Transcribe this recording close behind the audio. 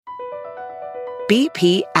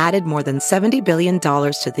BP added more than $70 billion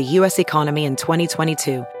to the U.S. economy in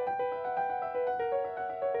 2022.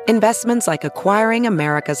 Investments like acquiring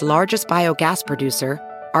America's largest biogas producer,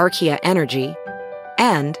 Archaea Energy,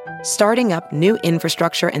 and starting up new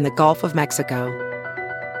infrastructure in the Gulf of Mexico.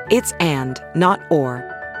 It's and, not or.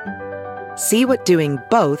 See what doing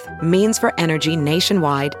both means for energy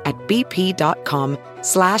nationwide at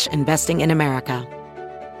bp.com/investing in America.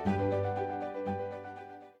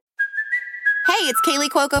 Hey, it's Kaylee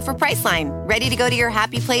Cuoco for Priceline. Ready to go to your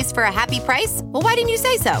happy place for a happy price? Well, why didn't you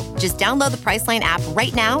say so? Just download the Priceline app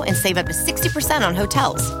right now and save up to 60% on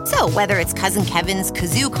hotels. So whether it's Cousin Kevin's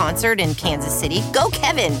Kazoo Concert in Kansas City, go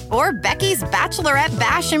Kevin, or Becky's Bachelorette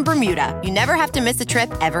Bash in Bermuda, you never have to miss a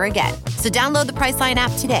trip ever again. So download the Priceline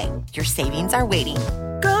app today. Your savings are waiting.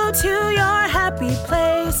 Go to your happy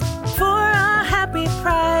place for a happy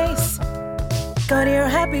price. Go to your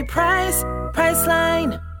happy price,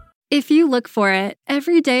 Priceline. If you look for it,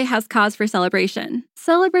 every day has cause for celebration.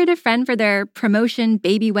 Celebrate a friend for their promotion,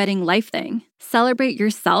 baby wedding, life thing. Celebrate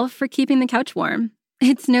yourself for keeping the couch warm.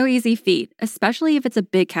 It's no easy feat, especially if it's a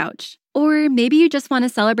big couch. Or maybe you just want to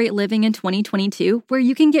celebrate living in 2022, where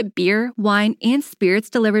you can get beer, wine, and spirits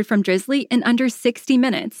delivered from Drizzly in under 60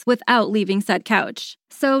 minutes without leaving said couch.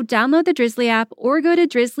 So download the Drizzly app or go to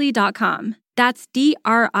drizzly.com. That's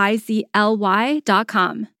DRIZLY.com.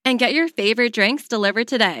 And get your favorite drinks delivered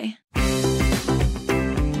today.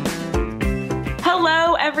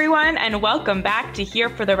 Hello, everyone, and welcome back to Here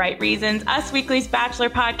for the Right Reasons, Us Weekly's Bachelor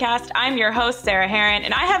podcast. I'm your host, Sarah Heron,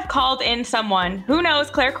 and I have called in someone who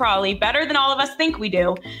knows Clare Crawley better than all of us think we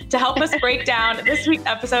do to help us break down this week's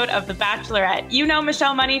episode of The Bachelorette. You know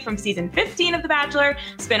Michelle Money from season 15 of The Bachelor,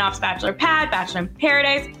 spin-offs Bachelor Pad, Bachelor in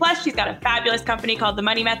Paradise, plus she's got a fabulous company called The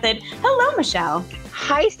Money Method. Hello, Michelle.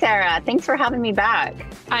 Hi, Sarah. Thanks for having me back.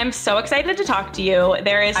 I'm so excited to talk to you.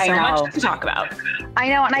 There is so much to talk about. I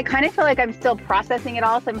know, and I kind of feel like I'm still processing it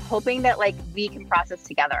all, so I'm hoping that we can process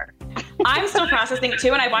together. I'm still processing it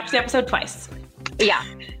too, and I watched the episode twice. Yeah,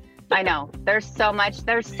 I know. There's so much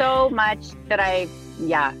that I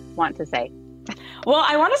want to say. Well,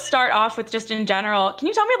 I want to start off with just in general, can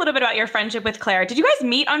you tell me a little bit about your friendship with Clare? Did you guys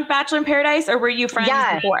meet on Bachelor in Paradise, or were you friends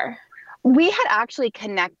before? We had actually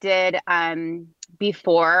connected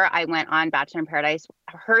before I went on Bachelor in Paradise.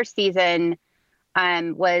 Her season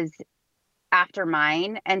was after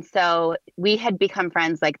mine. And so we had become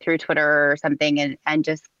friends through Twitter or something and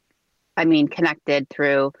just, connected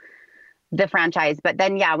through the franchise. But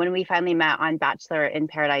then, when we finally met on Bachelor in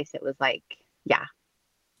Paradise, it was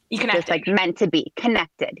you connected. Just meant to be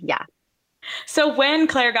connected. Yeah. So when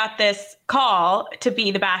Clare got this call to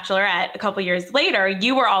be the Bachelorette a couple years later,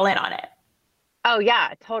 you were all in on it. Oh,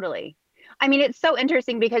 yeah, totally. It's so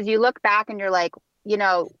interesting because you look back and you're like,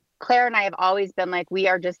 Clare and I have always been we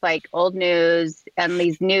are just old news, and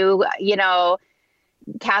these new,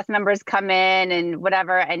 cast members come in and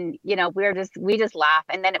whatever. And, we just laugh.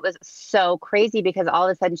 And then it was so crazy because all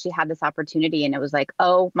of a sudden she had this opportunity and it was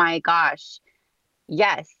oh my gosh,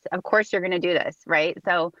 yes, of course you're going to do this. Right.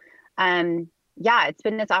 So, it's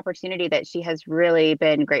been this opportunity that she has really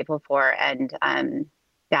been grateful for. And,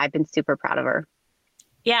 I've been super proud of her.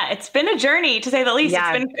 Yeah, it's been a journey to say the least.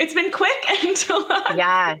 Yeah. It's been quick and long.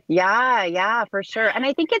 Yeah, for sure. And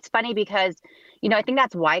I think it's funny because, I think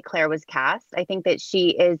that's why Clare was cast. I think that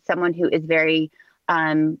she is someone who is very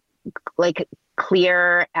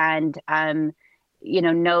clear and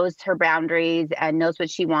knows her boundaries and knows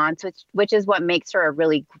what she wants, which is what makes her a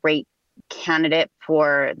really great candidate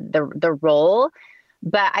for the role.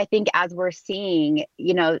 But I think as we're seeing,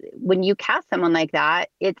 when you cast someone like that,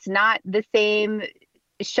 it's not the same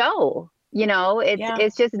show,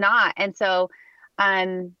 it's just not. And so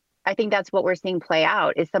I think that's what we're seeing play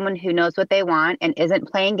out is someone who knows what they want and isn't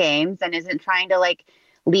playing games and isn't trying to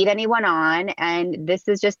lead anyone on. And this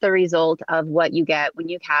is just the result of what you get when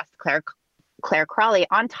you cast Clare Crawley.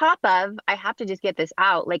 On top of, I have to just get this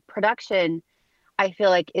out, production, I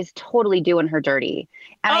feel is totally doing her dirty.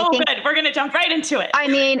 And I think, good. We're going to jump right into it.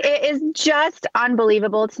 It is just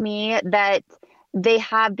unbelievable to me that they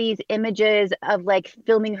have these images of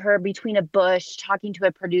filming her between a bush, talking to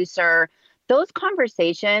a producer. Those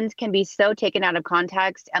conversations can be so taken out of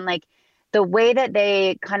context. And the way that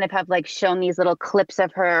they kind of have shown these little clips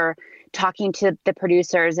of her talking to the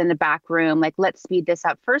producers in the back room, let's speed this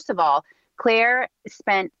up. First of all, Clare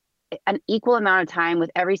spent an equal amount of time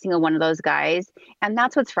with every single one of those guys. And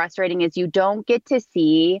that's what's frustrating is you don't get to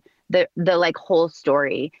see the whole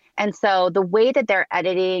story. And so the way that they're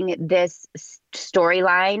editing this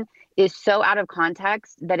storyline is so out of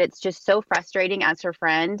context that it's just so frustrating as her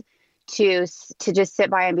friend to just sit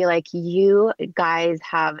by and be you guys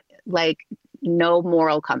have no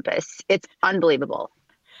moral compass. It's unbelievable.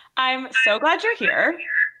 I'm so glad you're here.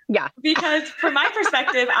 Yeah. Because from my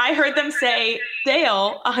perspective, I heard them say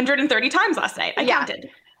Dale 130 times last night. I counted.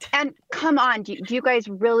 And come on, do you guys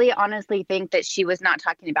really honestly think that she was not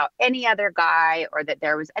talking about any other guy, or that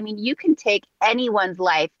there was, I mean, you can take anyone's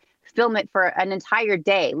life, film it for an entire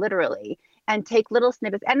day, literally, and take little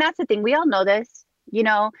snippets. And that's the thing. We all know this,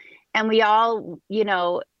 and we all,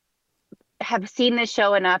 have seen this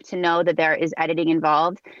show enough to know that there is editing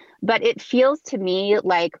involved. But it feels to me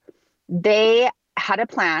like they had a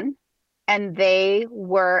plan and they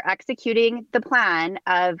were executing the plan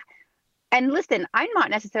of, and listen, I'm not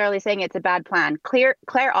necessarily saying it's a bad plan. Claire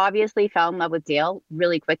obviously fell in love with Dale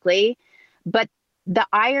really quickly, but the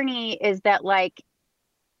irony is that like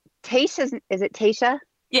is it Tayshia?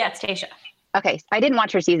 Yeah, it's Tayshia. Okay. I didn't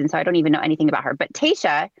watch her season, so I don't even know anything about her, but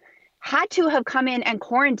Tayshia had to have come in and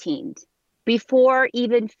quarantined before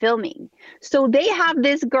even filming. So they have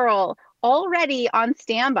this girl already on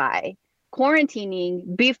standby,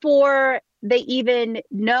 quarantining before they even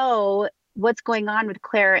know what's going on with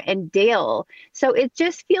Claire and Dale. So it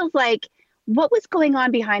just feels like what was going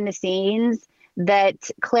on behind the scenes that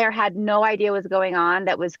Claire had no idea was going on,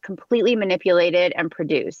 that was completely manipulated and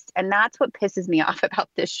produced. And that's what pisses me off about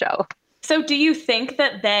this show. So do you think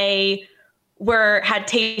that they had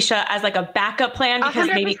Tayshia as like a backup plan? Because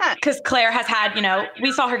 100%. because Claire has had,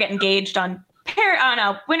 we saw her get engaged on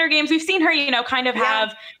Winter Games. We've seen her, kind of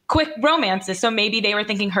have quick romances. So maybe they were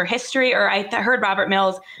thinking her history, or I heard Robert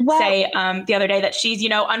Mills say the other day that she's,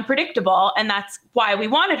 unpredictable, and that's why we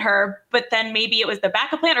wanted her. But then maybe it was the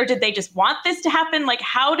backup plan, or did they just want this to happen? Like,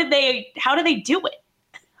 how did they do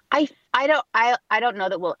it? I don't know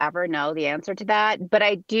that we'll ever know the answer to that, but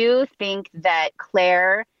I do think that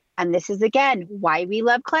Claire, and this is again why we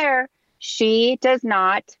love Claire, she does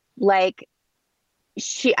not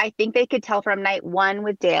I think they could tell from night one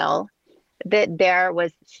with Dale that there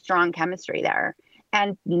was strong chemistry there.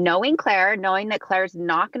 And knowing Claire, knowing that Claire's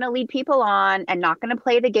not going to lead people on and not going to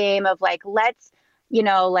play the game of like, let's,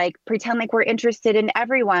 pretend like we're interested in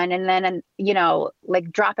everyone and then,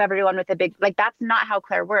 drop everyone with a big, that's not how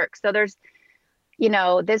Claire works. So there's,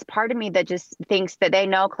 this part of me that just thinks that they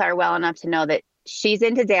know Claire well enough to know that she's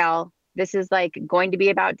into Dale. This is going to be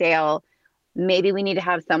about Dale. Maybe we need to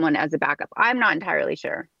have someone as a backup. I'm not entirely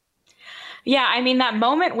sure. Yeah, I mean, that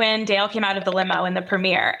moment when Dale came out of the limo in the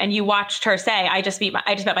premiere and you watched her say, I just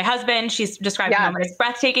met my husband. She's described the moment as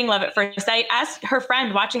breathtaking, love at first sight. As her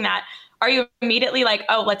friend watching that, are you immediately like,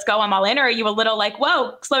 oh, let's go, I'm all in? Or are you a little like,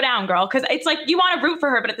 whoa, slow down, girl? Because it's like you want to root for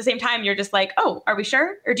her, but at the same time, you're just like, oh, are we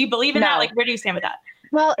sure? Or do you believe in that? Like, where do you stand with that?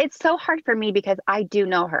 Well, it's so hard for me because I do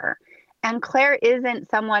know her. And Claire isn't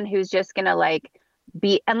someone who's just going to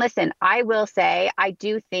and listen, I will say, I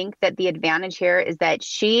do think that the advantage here is that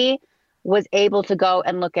she was able to go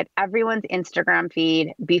and look at everyone's Instagram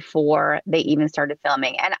feed before they even started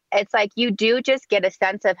filming. And it's like, you do just get a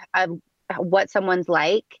sense of what someone's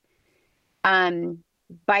like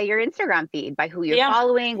by your Instagram feed, by who you're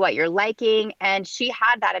following, what you're liking. And she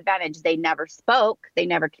had that advantage. They never spoke, they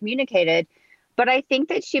never communicated. But I think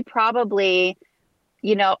that she probably,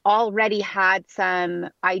 already had some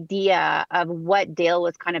idea of what Dale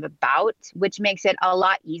was kind of about, which makes it a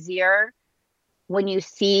lot easier when you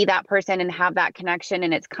see that person and have that connection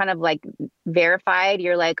and it's kind of verified.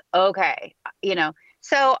 You're like, okay,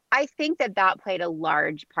 so I think that played a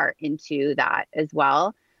large part into that as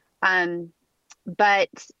well. But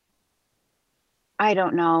I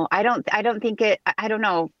don't know. I don't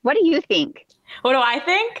know. What do you think? What do I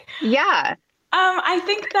think? Yeah. I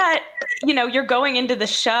think that, you're going into the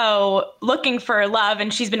show looking for love,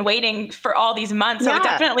 and she's been waiting for all these months. So it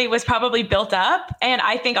definitely was probably built up. And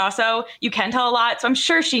I think also you can tell a lot. So I'm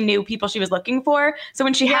sure she knew people she was looking for. So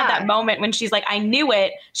when she had that moment when she's like, I knew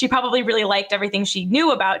it, she probably really liked everything she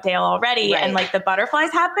knew about Dale already. Right. And the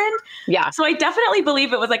butterflies happened. Yeah. So I definitely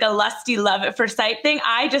believe it was a lusty love at first sight thing.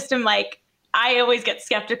 I just am I always get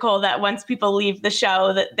skeptical that once people leave the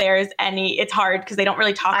show that it's hard because they don't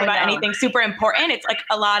really talk about anything super important. It's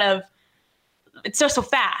it's so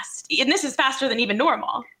fast. And this is faster than even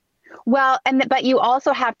normal. Well, but you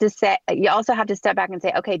also have to step back and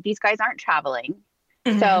say, okay, these guys aren't traveling.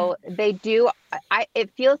 Mm-hmm. So they do, it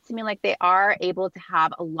feels to me like they are able to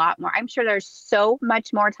have a lot more. I'm sure there's so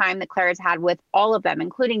much more time that Claire has had with all of them,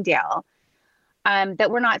 including Dale, that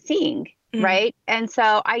we're not seeing. Mm-hmm. Right. And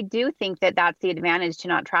so I do think that that's the advantage to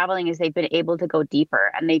not traveling is they've been able to go deeper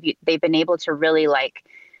and they've been able to really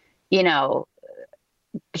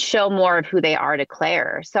show more of who they are to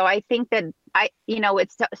Claire. So I think that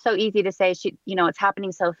it's so easy to say it's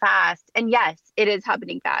happening so fast. And yes, it is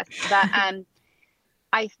happening fast. But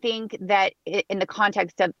I think that in the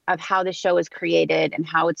context of how the show is created and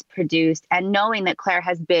how it's produced, and knowing that Clare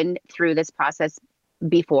has been through this process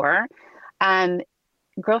before,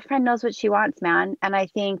 girlfriend knows what she wants, man. And I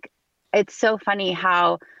think it's so funny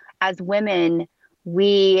how, as women,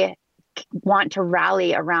 we want to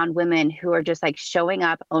rally around women who are just like showing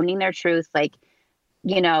up, owning their truth, like,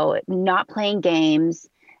 not playing games.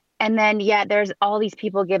 And then, there's all these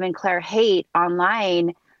people giving Clare hate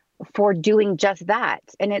online for doing just that.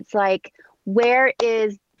 And it's like, where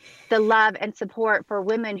is the love and support for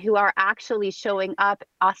women who are actually showing up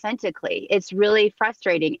authentically? It's really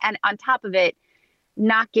frustrating. And on top of it,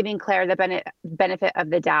 not giving Clare the benefit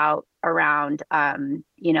of the doubt around,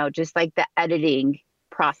 just like the editing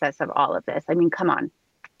process of all of this. I mean, come on.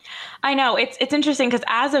 I know it's interesting because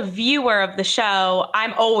as a viewer of the show,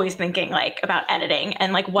 I'm always thinking like about editing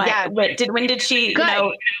and like when did she,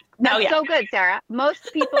 good. So good, Sarah.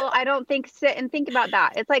 Most people, I don't think sit and think about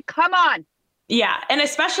that. It's like, come on. Yeah. And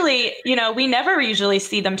especially, we never usually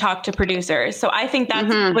see them talk to producers. So I think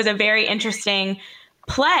that was a very interesting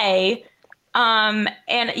play. And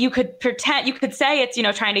you could say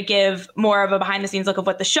it's, trying to give more of a behind the scenes look of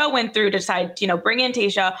what the show went through to decide, bring in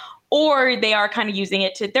Tayshia, or they are kind of using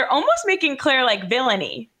it they're almost making Clare like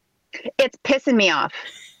villainy. It's pissing me off.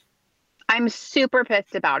 I'm super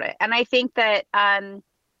pissed about it. And I think that,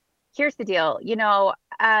 here's the deal,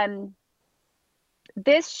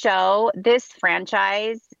 this show, this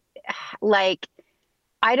franchise, like,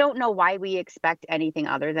 I don't know why we expect anything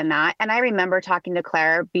other than that. And I remember talking to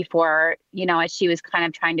Clare before, as she was kind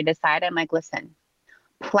of trying to decide, I'm like, listen,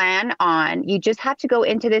 plan on, you just have to go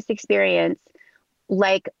into this experience,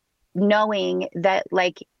 like, knowing that,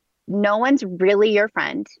 like, no one's really your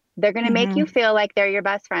friend. They're going to make you feel like they're your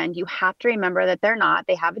best friend. You have to remember that they're not.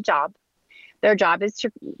 They have a job. Their job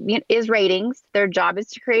is ratings. Their job is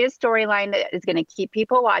to create a storyline that is going to keep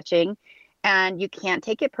people watching. And you can't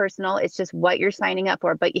take it personal. It's just what you're signing up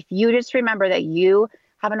for. But if you just remember that you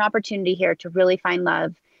have an opportunity here to really find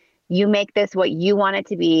love, you make this what you want it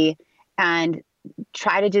to be and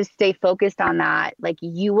try to just stay focused on that. Like,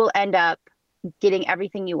 you will end up getting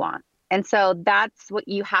everything you want. And so that's what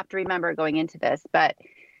you have to remember going into this. But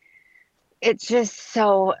it's just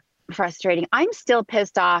so frustrating. I'm still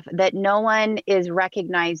pissed off that no one is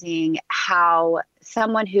recognizing how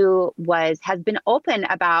someone who has been open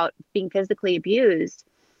about being physically abused,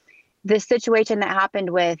 the situation that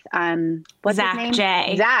happened with what's his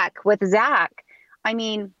name? Zach. I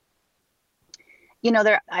mean,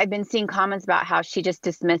 I've been seeing comments about how she just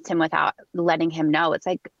dismissed him without letting him know. It's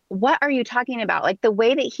like, what are you talking about? Like, the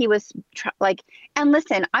way that he was and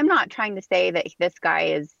listen, I'm not trying to say that this guy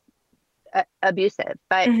is abusive,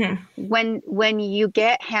 but when you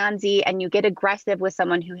get handsy and you get aggressive with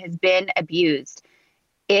someone who has been abused,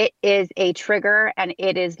 it is a trigger. And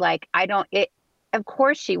it is like, of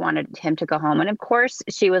course she wanted him to go home. And of course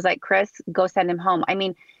she was like, Chris, go send him home. I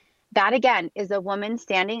mean, that again is a woman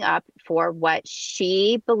standing up for what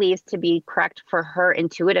she believes to be correct for her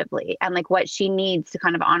intuitively, and like what she needs to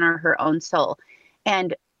kind of honor her own soul.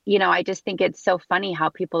 And, I just think it's so funny how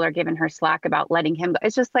people are giving her slack about letting him go.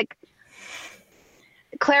 It's just like,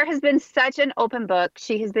 Clare has been such an open book.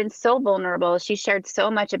 She has been so vulnerable. She shared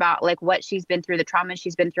so much about like what she's been through, the trauma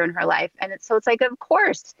she's been through in her life. And it's like, of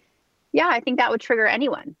course. Yeah, I think that would trigger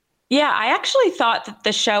anyone. Yeah, I actually thought that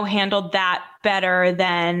the show handled that better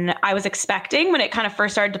than I was expecting when it kind of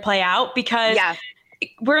first started to play out, because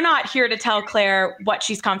we're not here to tell Clare what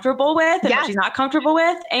she's comfortable with and what she's not comfortable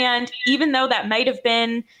with. And even though that might have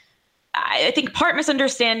been, I think, part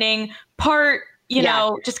misunderstanding, part,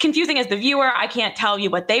 just confusing as the viewer, I can't tell you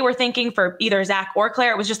what they were thinking for either Zach or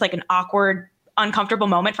Clare. It was just like an awkward, uncomfortable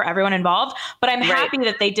moment for everyone involved. But I'm happy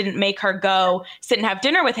that they didn't make her go sit and have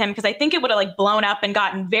dinner with him, because I think it would have like blown up and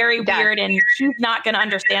gotten very weird, and she's not going to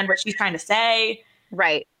understand what she's trying to say.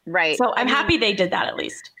 Right. So I'm happy they did that at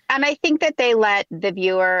least. And I think that they let the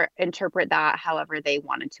viewer interpret that however they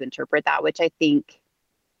wanted to interpret that, which I think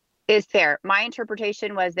is fair. My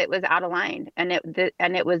interpretation was it was out of line, and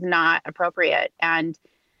it was not appropriate. And,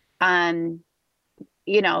 did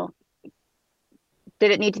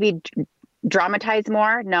it need to be dramatized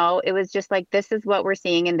more? No, it was just like, this is what we're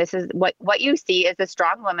seeing. And this is what you see is a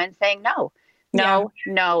strong woman saying no is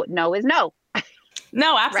no.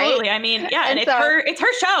 No, absolutely. Right? I mean, and it's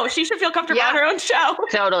her show. She should feel comfortable on her own show.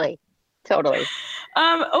 Totally.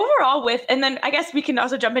 Overall and then I guess we can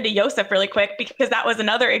also jump into Yosef really quick, because that was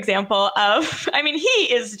another example of, I mean,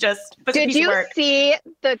 he is just. Did you see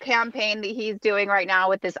the campaign that he's doing right now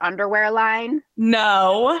with this underwear line?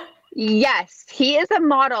 No. Yes. He is a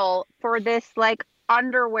model for this like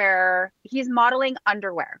underwear. He's modeling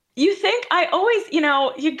underwear. You think I always,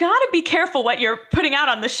 you got to be careful what you're putting out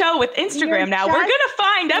on the show with Instagram now. We're going to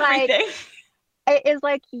find everything. It is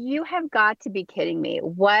like, you have got to be kidding me.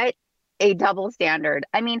 What a double standard.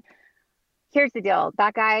 I mean, here's the deal.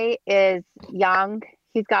 That guy is young.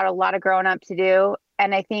 He's got a lot of growing up to do.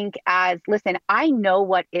 And I think listen, I know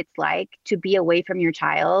what it's like to be away from your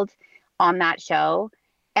child on that show.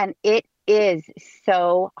 And it is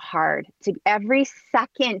so hard to every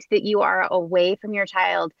second that you are away from your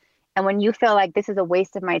child. And when you feel like this is a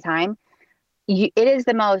waste of my time, it is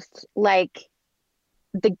the most like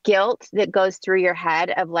the guilt that goes through your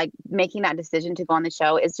head of like making that decision to go on the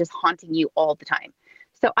show is just haunting you all the time.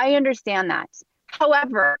 So I understand that.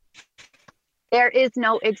 However, there is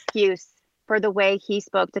no excuse for the way he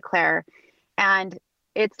spoke to Clare. And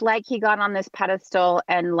it's like he got on this pedestal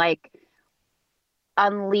and like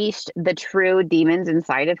unleashed the true demons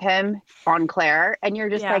inside of him on Clare. And you're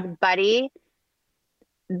just like, buddy,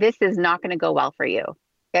 this is not going to go well for you.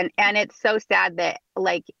 And it's so sad that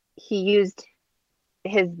like he used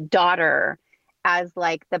his daughter as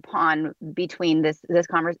like the pawn between this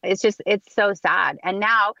conversation. It's so sad. And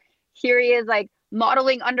now here he is like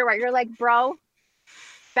modeling underwear. You're like, bro,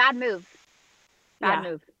 bad move. Bad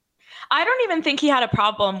move. I don't even think he had a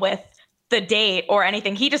problem with the date or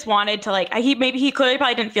anything. He just wanted to like, he clearly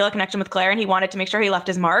probably didn't feel a connection with Clare and he wanted to make sure he left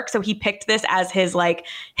his mark. So he picked this as his like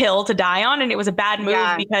hill to die on. And it was a bad move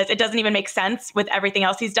because it doesn't even make sense with everything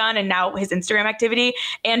else he's done. And now his Instagram activity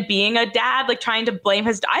and being a dad, like trying to blame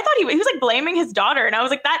I thought he was like blaming his daughter. And I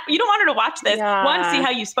was like, that you don't want her to watch this. Yeah. One, see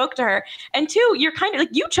how you spoke to her. And two, you're kind of like,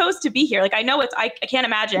 you chose to be here. Like, I know I can't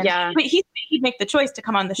imagine, but he'd make the choice to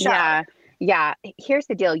come on the show. Yeah. Here's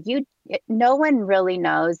the deal. No one really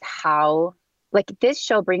knows how, like, this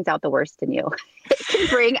show brings out the worst in you. It can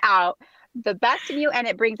bring out the best in you and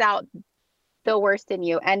it brings out the worst in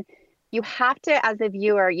you. And you have to, as a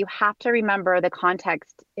viewer, you have to remember the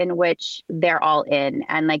context in which they're all in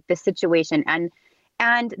and like the situation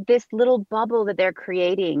and this little bubble that they're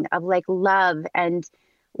creating of like love and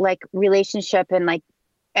like relationship and like,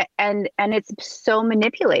 and it's so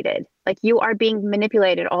manipulated. Like you are being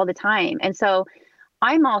manipulated all the time. And so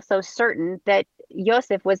I'm also certain that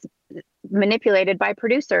Yosef was manipulated by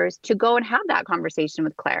producers to go and have that conversation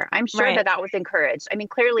with Clare. I'm sure that was encouraged. I mean,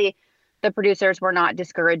 clearly the producers were not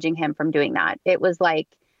discouraging him from doing that. It was like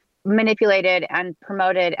manipulated and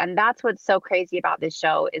promoted. And that's what's so crazy about this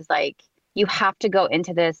show is like, you have to go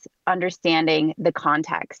into this understanding the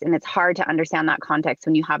context. And it's hard to understand that context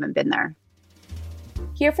when you haven't been there.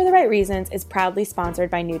 Here for the Right Reasons is proudly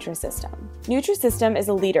sponsored by Nutrisystem. Nutrisystem is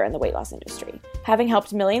a leader in the weight loss industry, having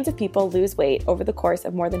helped millions of people lose weight over the course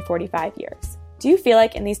of more than 45 years. Do you feel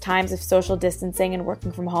like in these times of social distancing and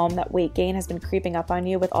working from home that weight gain has been creeping up on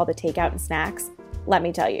you with all the takeout and snacks? Let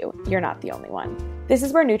me tell you, you're not the only one. This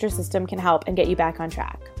is where Nutrisystem can help and get you back on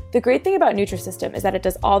track. The great thing about Nutrisystem is that it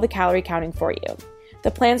does all the calorie counting for you. The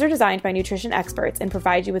plans are designed by nutrition experts and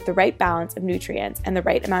provide you with the right balance of nutrients and the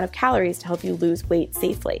right amount of calories to help you lose weight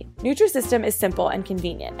safely. Nutrisystem is simple and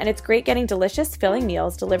convenient, and it's great getting delicious, filling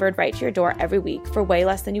meals delivered right to your door every week for way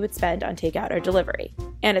less than you would spend on takeout or delivery.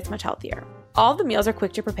 And it's much healthier. All of the meals are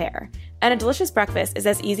quick to prepare, and a delicious breakfast is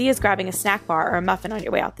as easy as grabbing a snack bar or a muffin on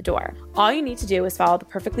your way out the door. All you need to do is follow the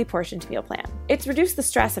perfectly portioned meal plan. It's reduced the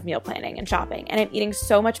stress of meal planning and shopping, and I'm eating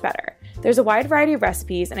so much better. There's a wide variety of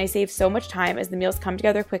recipes, and I save so much time as the meals come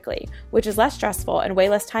together quickly, which is less stressful and way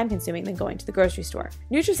less time-consuming than going to the grocery store.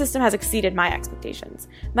 Nutrisystem has exceeded my expectations.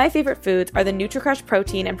 My favorite foods are the NutriCrush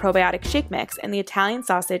protein and probiotic shake mix and the Italian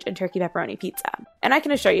sausage and turkey pepperoni pizza. And I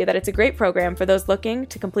can assure you that it's a great program for those looking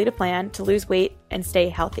to complete a plan to lose weight and stay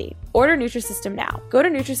healthy. Order Nutrisystem now. Go to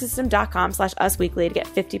Nutrisystem.com/usweekly to get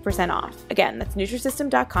 50% off. Again, that's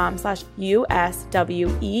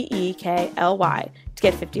Nutrisystem.com/USWEEKLY to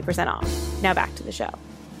get 50% off. Now back to the show.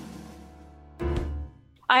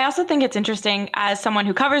 I also think it's interesting as someone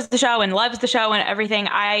who covers the show and loves the show and everything.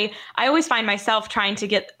 I always find myself trying to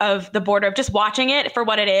get of the border of just watching it for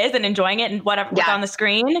what it is and enjoying it and what's on the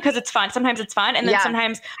screen because it's fun. Sometimes it's fun. And then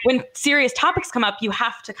sometimes when serious topics come up, you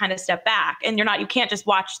have to kind of step back and you can't just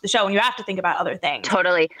watch the show and you have to think about other things.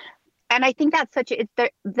 Totally. And I think that's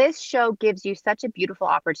this show gives you such a beautiful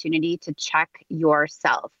opportunity to check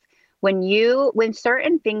yourself. When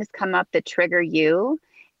certain things come up that trigger you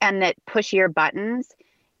and that push your buttons,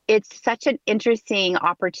 it's such an interesting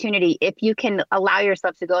opportunity if you can allow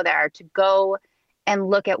yourself to go there, to go and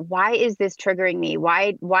look at why is this triggering me?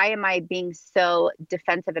 Why am I being so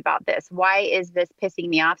defensive about this? Why is this pissing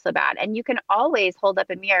me off so bad? And you can always hold up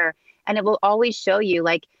a mirror and it will always show you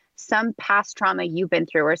like some past trauma you've been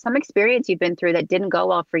through or some experience you've been through that didn't go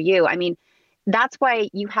well for you. I mean, that's why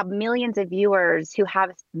you have millions of viewers who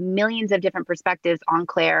have millions of different perspectives on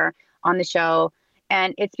Clare, on the show.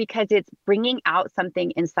 And it's because it's bringing out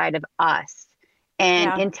something inside of us.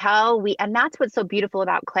 And and that's what's so beautiful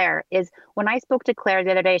about Clare is when I spoke to Clare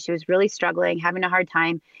the other day, she was really struggling, having a hard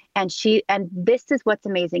time. And this is what's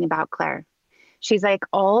amazing about Clare. She's like,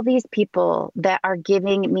 all these people that are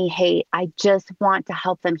giving me hate, I just want to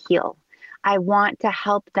help them heal. I want to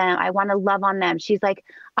help them. I want to love on them. She's like,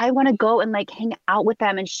 I want to go and like hang out with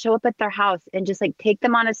them and show up at their house and just like take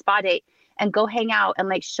them on a spa date and go hang out and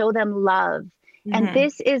like show them love. And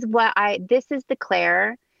this is the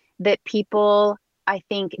Clare that people, I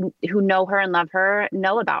think, who know her and love her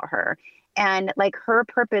know about her. And like her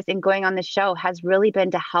purpose in going on the show has really been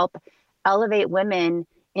to help elevate women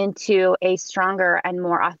into a stronger and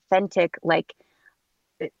more authentic like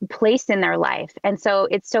place in their life. And so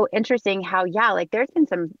it's so interesting how, like there's been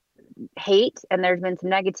some hate and there's been some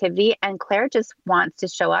negativity, and Clare just wants to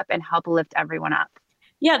show up and help lift everyone up.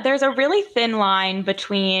 Yeah, there's a really thin line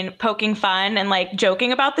between poking fun and like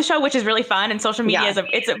joking about the show, which is really fun. And social media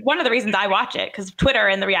it's one of the reasons I watch it, because Twitter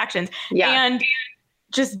and the reactions and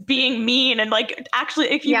just being mean. And like,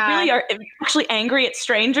 actually, if you really are actually angry at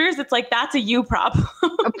strangers, it's like, that's a you problem.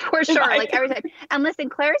 For sure. Like every time. And listen,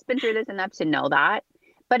 Claire's been through this enough to know that,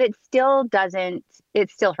 but it still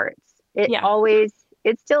hurts. It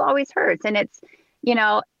still always hurts. And it's,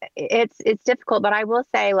 it's difficult, but I will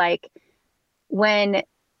say like, when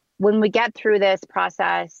we get through this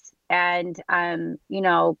process and,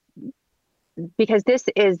 because this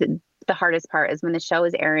is the hardest part is when the show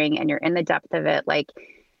is airing and you're in the depth of it, like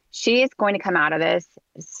she is going to come out of this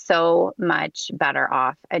so much better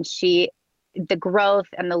off. And the growth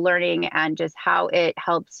and the learning and just how it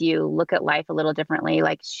helps you look at life a little differently.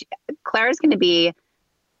 Like Clare is going to be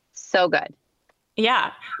so good.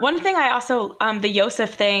 Yeah. One thing I also, the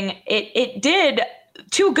Yosef thing, it did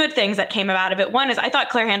two good things that came out of it. One is I thought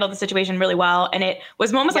Clare handled the situation really well, and it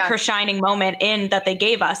was almost like her shining moment in that they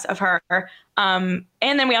gave us of her. And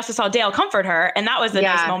then we also saw Dale comfort her, and that was a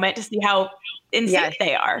nice moment to see how in sync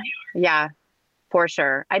they are. Yeah, for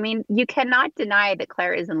sure. I mean, you cannot deny that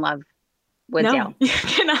Clare is in love with Dale. You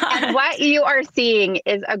cannot. And what you are seeing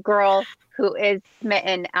is a girl who is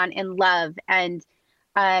smitten and in love. And,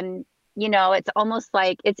 it's almost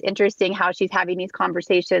like it's interesting how she's having these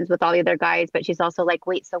conversations with all the other guys, but she's also like,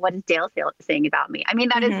 wait, so what is Dale saying about me? I mean,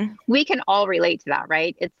 that is, we can all relate to that,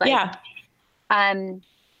 right? It's like, I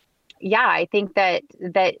think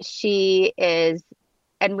that she is,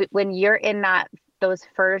 and when you're in those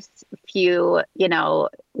first few,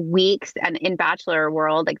 weeks and in Bachelor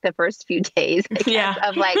world, like the first few days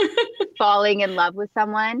of like falling in love with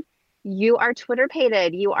someone, you are Twitter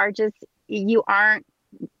pated. You aren't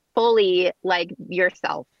fully like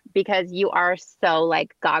yourself because you are so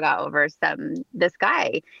like gaga over this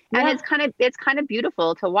guy. And it's kind of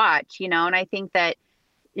beautiful to watch, and I think that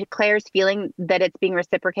Claire's feeling that it's being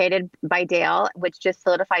reciprocated by Dale, which just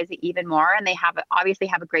solidifies it even more. And they obviously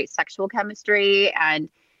have a great sexual chemistry, and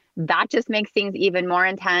that just makes things even more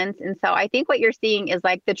intense. And so I think what you're seeing is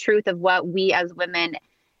like the truth of what we as women,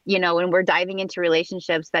 when we're diving into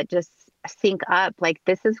relationships that just sync up, like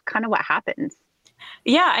this is kind of what happens.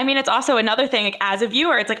 Yeah. I mean, it's also another thing, like, as a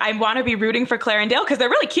viewer, it's like, I want to be rooting for Clare and Dale because they're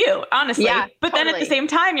really cute, honestly. Yeah, but then at the same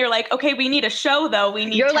time, you're like, okay, we need a show though. We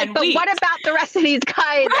need 10 like, but weeks. What about the rest of these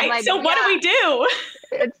guys? Right. Like, so what do we do?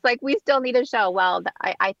 It's like, we still need a show. Well,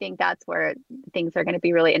 I think that's where things are going to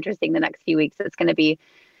be really interesting the next few weeks. It's going to be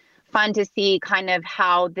fun to see kind of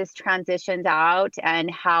how this transitions out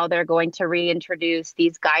and how they're going to reintroduce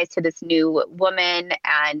these guys to this new woman.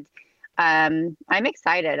 And I'm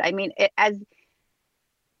excited. I mean,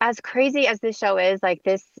 as crazy as this show is, like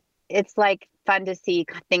this, it's like fun to see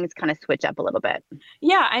things kind of switch up a little bit.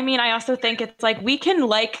 Yeah. I mean, I also think it's like, we can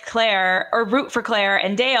like Clare or root for Clare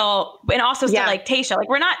and Dale and also still like Tayshia. Like,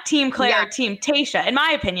 we're not team Clare or team Tayshia, in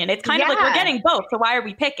my opinion. It's kind of like we're getting both. So why are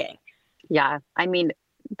we picking? Yeah. I mean,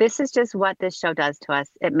 this is just what this show does to us.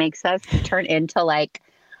 It makes us turn into like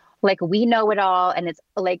we know it all. And it's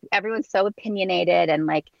like, everyone's so opinionated and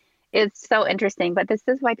like, it's so interesting, but this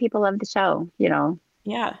is why people love the show,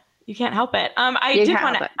 Yeah, you can't help it. I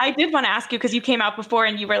did want to ask you, because you came out before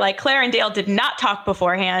and you were like, Clare and Dale did not talk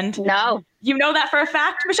beforehand. No. You know that for a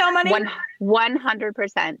fact, Michelle Money?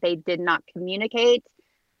 100%. They did not communicate,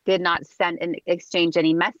 did not send and exchange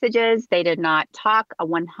any messages. They did not talk.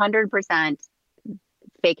 100%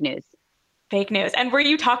 fake news. Fake news. And were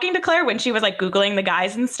you talking to Clare when she was like Googling the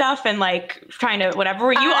guys and stuff and like trying to whatever?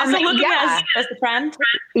 Were you also looking as the friend?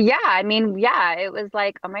 Yeah. I mean, it was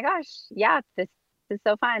like, oh my gosh. Yeah. This is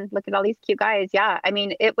so fun. Look at all these cute guys. Yeah. I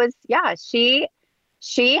mean, it was, she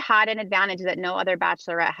she had an advantage that no other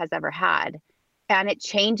bachelorette has ever had. And it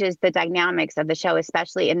changes the dynamics of the show,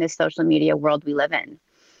 especially in this social media world we live in.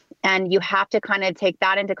 And you have to kind of take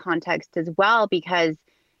that into context as well, because,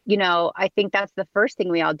 you know, I think that's the first thing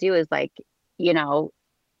we all do is like, you know,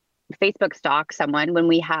 Facebook stalk someone when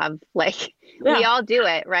we have like, we all do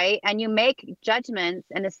it, right? And you make judgments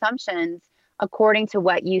and assumptions according to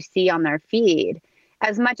what you see on their feed.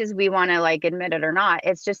 As much as we want to like admit it or not,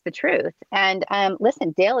 it's just the truth. And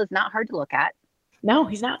listen, Dale is not hard to look at. No,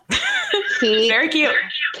 he's not. He very cute.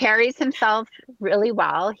 Carries himself really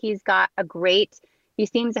well. He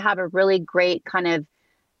seems to have a really great kind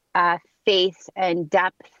of faith and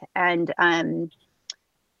depth and,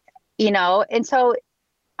 you know, and so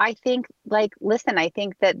I think like, listen, I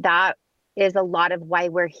think that is a lot of why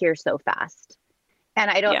we're here so fast. And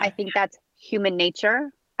I think that's human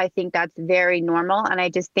nature. I think that's very normal. And I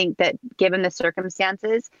just think that given the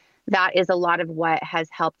circumstances, that is a lot of what has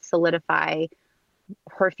helped solidify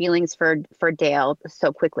her feelings for Dale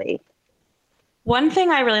so quickly. One thing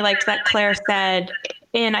I really liked that Clare said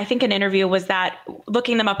in, I think, an interview was that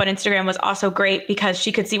looking them up on Instagram was also great because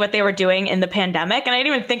she could see what they were doing in the pandemic. And I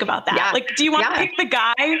didn't even think about that. Yeah. Like, do you want to pick the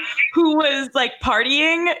guy who was like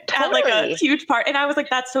partying at like a huge party? And I was like,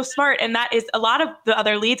 that's so smart. And that is a lot of the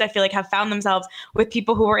other leads I feel like have found themselves with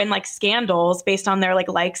people who were in like scandals based on their like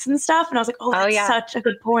likes and stuff. And I was like, that's such a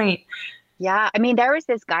good point. Yeah. I mean, there was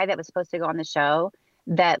this guy that was supposed to go on the show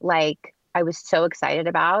that like I was so excited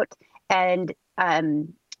about. And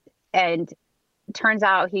turns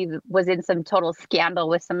out he was in some total scandal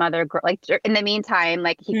with some other girl. Like in the meantime,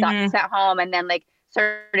 like he got sent home and then like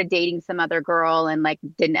started dating some other girl and like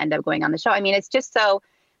didn't end up going on the show. I mean, it's just so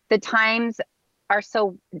the times are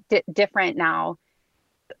so different now.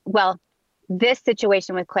 Well, this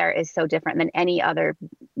situation with Clare is so different than any other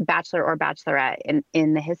bachelor or bachelorette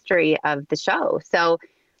in the history of the show. So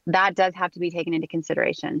that does have to be taken into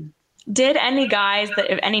consideration. Did any guys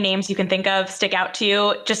if any names you can think of stick out to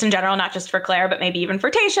you just in general, not just for Clare, but maybe even for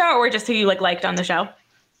Tayshia or just who you like liked on the show?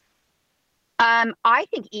 I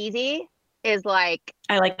think Easy is like,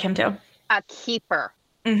 I like him too. A keeper.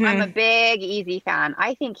 Mm-hmm. I'm a big Easy fan.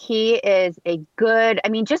 I think he is I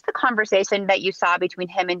mean, just the conversation that you saw between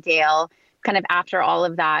him and Dale kind of after all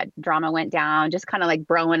of that drama went down, just kind of like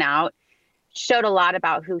broing out, showed a lot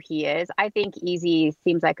about who he is. I think Easy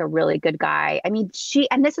seems like a really good guy. I mean,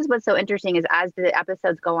 and this is what's so interesting is as the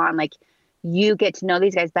episodes go on, like you get to know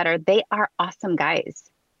these guys better. They are awesome guys.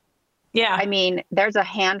 Yeah. I mean, there's a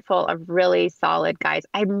handful of really solid guys.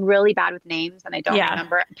 I'm really bad with names and I don't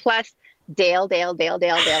remember. Plus Dale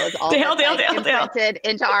is all imprinted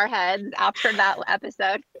into our heads after that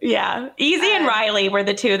episode. Yeah. Easy and Riley were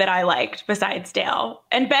the two that I liked besides Dale.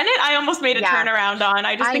 And Bennett, I almost made a turnaround on.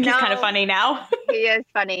 I just think he's kind of funny now. He is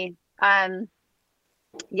funny. I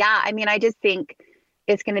mean, I just think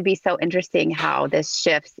it's going to be so interesting how this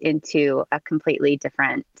shifts into a completely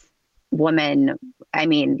different woman. I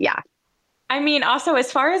mean, I mean, also,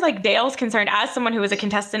 as far as like Dale's concerned, as someone who was a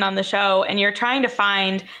contestant on the show, and you're trying to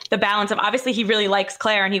find the balance of obviously he really likes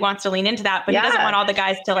Clare and he wants to lean into that, but he doesn't want all the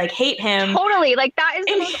guys to like hate him. Totally. Like that is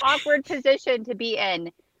the most awkward position to be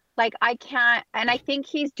in. Like I can't, and I think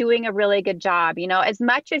he's doing a really good job. You know, as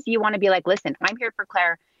much as you want to be like, listen, I'm here for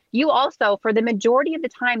Clare. You also, for the majority of the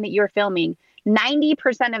time that you're filming,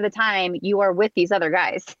 90% of the time you are with these other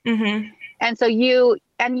guys. Mm-hmm. And so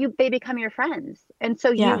they become your friends. And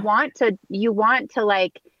so you want to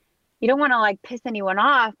like, you don't want to like piss anyone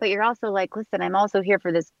off, but you're also like, listen, I'm also here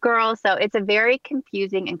for this girl. So it's a very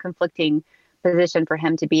confusing and conflicting position for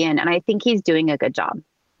him to be in. And I think he's doing a good job.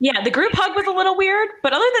 Yeah. The group hug was a little weird,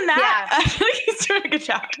 but other than that, I think he's doing a good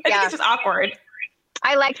job. I think it's just awkward.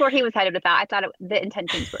 I liked where he was headed with that. I thought the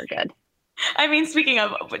intentions were good. I mean, speaking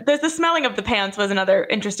of, the smelling of the pants was another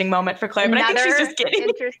interesting moment for Clare, but I think she's just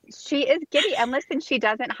giddy. She is giddy, and listen, she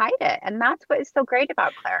doesn't hide it. And that's what is so great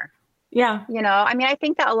about Clare. Yeah. You know, I mean, I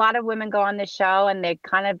think that a lot of women go on this show and they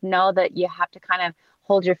kind of know that you have to kind of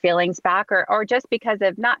hold your feelings back or just because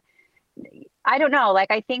of I don't know. Like,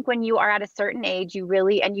 I think when you are at a certain age, you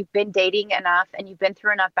really, and you've been dating enough and you've been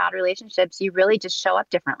through enough bad relationships, you really just show up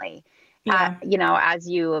differently. You know, as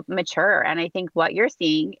you mature. And I think what you're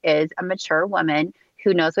seeing is a mature woman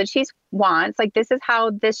who knows what she wants. Like, this is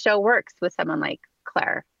how this show works with someone like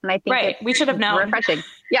Clare. And I think we should have known. Refreshing.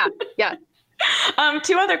 Yeah.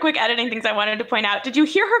 Two other quick editing things I wanted to point out. Did you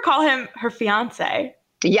hear her call him her fiance?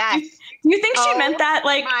 Yes. Do you think she meant that?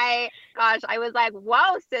 Like, my gosh, I was like,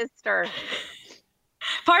 whoa, sister.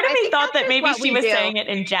 Part of me thought that maybe she was saying it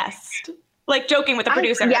in jest. like joking with the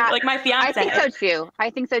producer, like my fiance.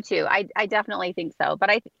 I think so too. I definitely think so.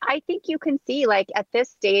 But I think you can see, like, at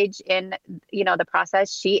this stage in, the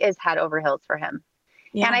process, she is head over heels for him.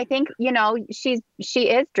 Yeah. And I think, she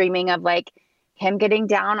is dreaming of, like, him getting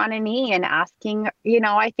down on a knee and asking,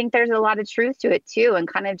 I think there's a lot of truth to it too. And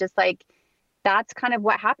kind of just like, that's kind of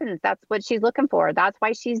what happens. That's what she's looking for. That's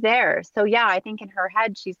why she's there. So yeah, I think in her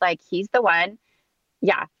head, she's like, he's the one.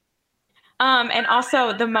 Yeah. And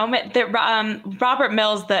also the moment that Robert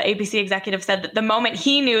Mills, the ABC executive, said that the moment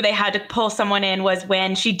he knew they had to pull someone in was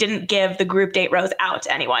when she didn't give the group date rose out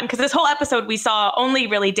to anyone. Because this whole episode, we saw only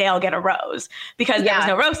really Dale get a rose because there was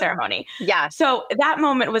no rose ceremony. Yeah. So that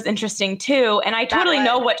moment was interesting too. And I totally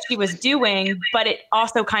know what she was doing, but it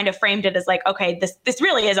also kind of framed it as like, okay, this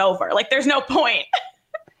really is over. Like, there's no point.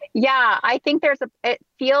 Yeah, I think it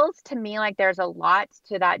feels to me like there's a lot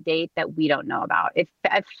to that date that we don't know about. It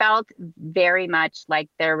felt very much like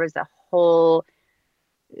there was a whole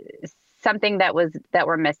something that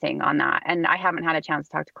we're missing on that. And I haven't had a chance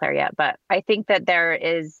to talk to Clare yet, but I think that there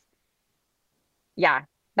is, that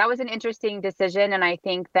was an interesting decision. And I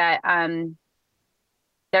think that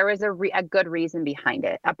there was a good reason behind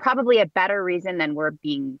it, probably a better reason than we're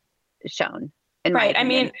being shown. Right. I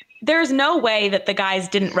mean, there's no way that the guys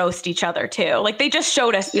didn't roast each other too. Like, they just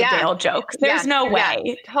showed us the Dale jokes. There's no way.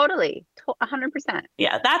 Yeah, totally. 100%.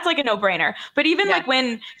 Yeah, that's like a no-brainer. But even like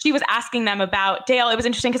when she was asking them about Dale, it was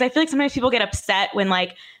interesting because I feel like sometimes people get upset when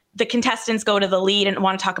like the contestants go to the lead and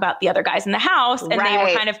want to talk about the other guys in the house. And they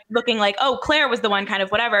were kind of looking like, oh, Clare was the one kind of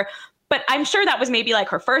whatever. But I'm sure that was maybe like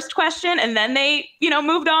her first question and then they,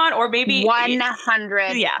 moved on, or maybe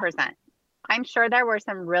 100%. Yeah. I'm sure there were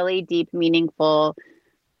some really deep, meaningful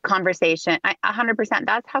conversation. 100%.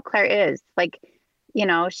 That's how Clare is. Like,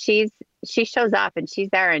 she shows up and she's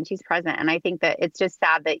there and she's present. And I think that it's just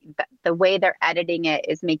sad that the way they're editing it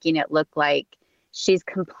is making it look like she's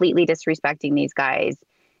completely disrespecting these guys.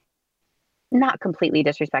 Not completely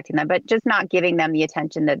disrespecting them, but just not giving them the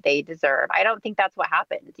attention that they deserve. I don't think that's what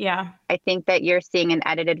happened. Yeah. I think that you're seeing an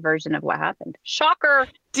edited version of what happened. Shocker.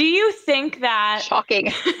 Do you think that... Shocking.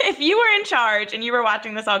 If you were in charge and you were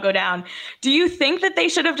watching this all go down, do you think that they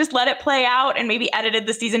should have just let it play out and maybe edited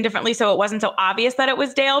the season differently so it wasn't so obvious that it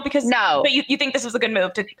was Dale? Because but you think this was a good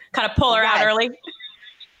move to kind of pull her out early?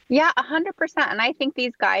 Yeah, 100%. And I think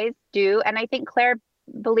these guys do. And I think Clare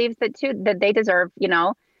believes that too, that they deserve,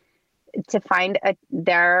 to find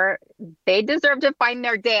they deserve to find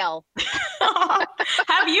their Dale.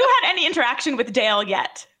 Have you had any interaction with Dale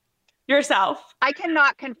yet yourself? I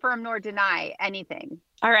cannot confirm nor deny anything.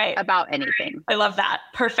 All right. About anything. I love that.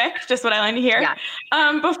 Perfect. Just what I like to hear. Yeah.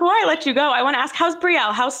 Before I let you go, I want to ask, how's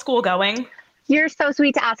Brielle? How's school going? You're so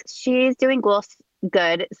sweet to ask. She's doing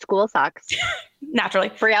good. School sucks. Naturally.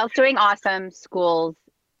 Brielle's doing awesome. School's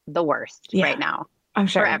the worst right now. I'm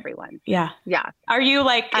sure. For everyone. Yeah. Yeah. Are you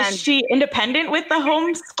like, is she independent with the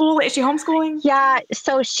homeschool? Is she homeschooling? Yeah.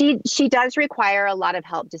 So she does require a lot of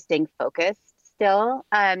help just staying focused still.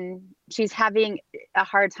 She's having a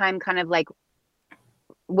hard time kind of like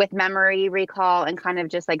with memory recall and kind of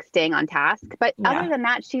just like staying on task. But other than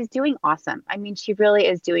that, she's doing awesome. I mean, she really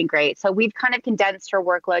is doing great. So we've kind of condensed her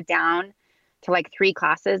workload down to like 3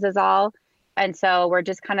 classes is all. And so we're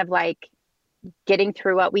just kind of like getting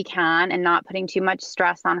through what we can and not putting too much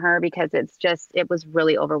stress on her because it was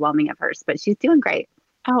really overwhelming at first, but she's doing great.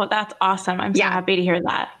 Oh, that's awesome. I'm so happy to hear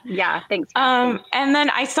that. Yeah. Thanks. And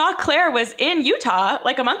then I saw Clare was in Utah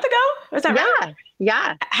like a month ago. Was that right?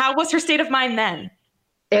 Yeah. How was her state of mind then?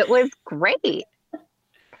 It was great.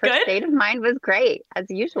 Her state of mind was great as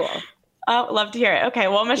usual. Oh, love to hear it. Okay.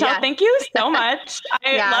 Well, Michelle, thank you so much.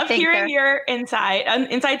 I love hearing your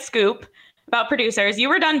inside scoop about producers. You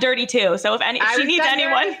were done dirty too. So if she needs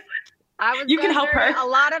anyone, you can help her. A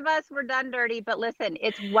lot of us were done dirty, but listen,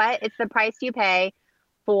 it's the price you pay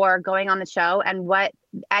for going on the show, and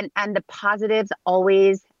the positives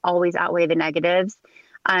always outweigh the negatives.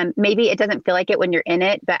 Maybe it doesn't feel like it when you're in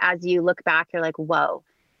it, but as you look back, you're like, whoa,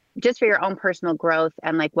 just for your own personal growth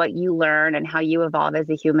and like what you learn and how you evolve as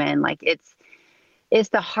a human. Like it's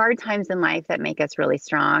the hard times in life that make us really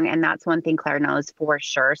strong. And that's one thing Clare knows for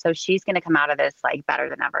sure. So she's going to come out of this like better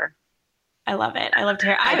than ever. I love it. I love to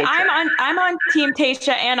hear. I'm on Team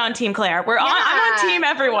Tayshia and on Team Clare. I'm on Team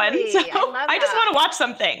everyone. So I just want to watch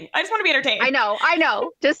something. I just want to be entertained. I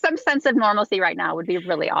know. Just some sense of normalcy right now would be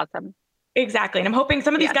really awesome. Exactly. And I'm hoping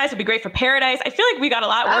some of these guys would be great for Paradise. I feel like we got a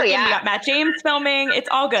lot working. We got Matt James filming. It's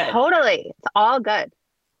all good. Totally. It's all good.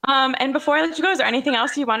 And before I let you go, is there anything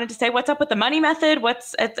else you wanted to say? What's up with the money method?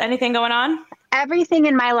 Anything going on? Everything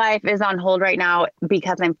in my life is on hold right now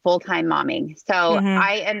because I'm full-time momming. So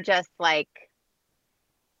I am just like,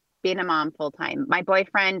 being a mom full time. My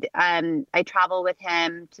boyfriend, I travel with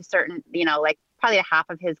him to certain, like probably a half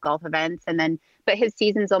of his golf events, but his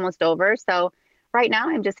season's almost over. So right now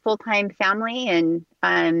I'm just full-time family and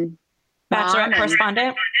Bachelorette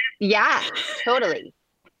correspondent. Yeah, totally.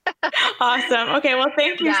 Awesome. Okay. Well,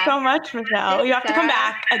 thank you so much, Michelle. You have to come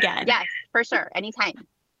back again. Yes, for sure. Anytime.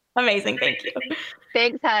 Amazing. Thank you.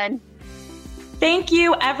 Thanks, hon. Thank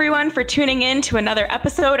you, everyone, for tuning in to another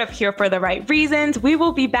episode of Here for the Right Reasons. We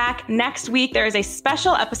will be back next week. There is a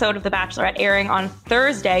special episode of The Bachelorette airing on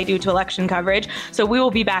Thursday due to election coverage. So we will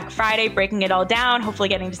be back Friday, breaking it all down, hopefully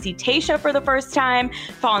getting to see Tayshia for the first time,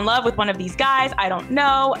 fall in love with one of these guys. I don't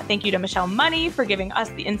know. Thank you to Michelle Money for giving us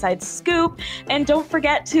the inside scoop. And don't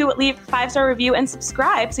forget to leave a 5-star review and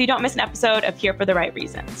subscribe so you don't miss an episode of Here for the Right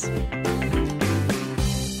Reasons.